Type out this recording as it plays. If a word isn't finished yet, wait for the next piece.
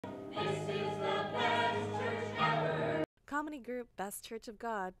Comedy group Best Church of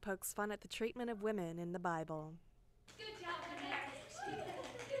God pokes fun at the treatment of women in the Bible. Good job, Jeanette.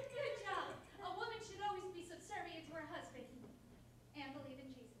 Good job. A woman should always be subservient to her husband and believe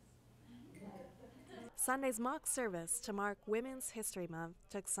in Jesus. Sunday's mock service to mark Women's History Month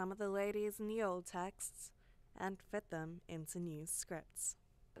took some of the ladies in the old texts and fit them into new scripts.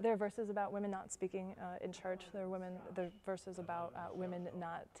 There are verses about women not speaking in church. There are verses about women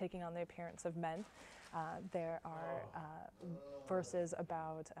not taking on the appearance of men. There are verses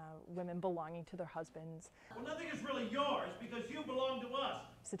about women belonging to their husbands. Well, nothing is really yours because you belong to us.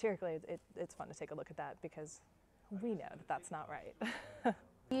 Satirically, it's fun to take a look at that because we know that that's not right.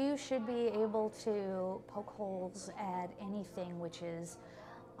 You should be able to poke holes at anything which is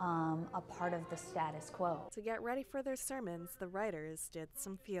a part of the status quo. To get ready for their sermons, the writers did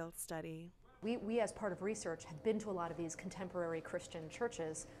some field study. We as part of research, have been to a lot of these contemporary Christian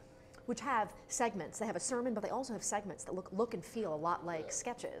churches which have segments. They have a sermon, but they also have segments that look and feel a lot like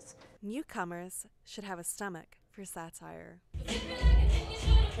sketches. Newcomers should have a stomach for satire.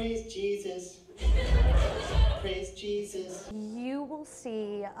 Praise Jesus. Praise Jesus. You will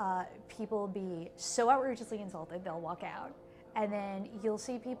see people be so outrageously insulted they'll walk out, and then you'll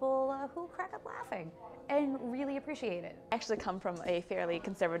see people who crack up laughing and really appreciate it. I actually come from a fairly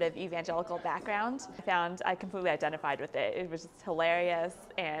conservative evangelical background. I completely identified with it. It was just hilarious,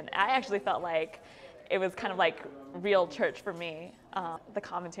 and I actually felt like it was kind of like real church for me. The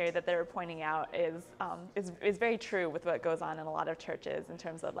commentary that they were pointing out is very true with what goes on in a lot of churches in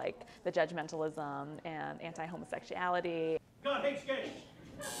terms of like the judgmentalism and anti-homosexuality. God hates gays.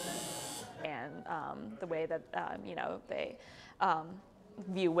 And the way that they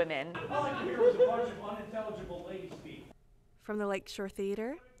view women. All I could hear was a bunch of unintelligible ladies speak. From the Lakeshore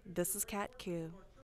Theater, this is Kat Koo.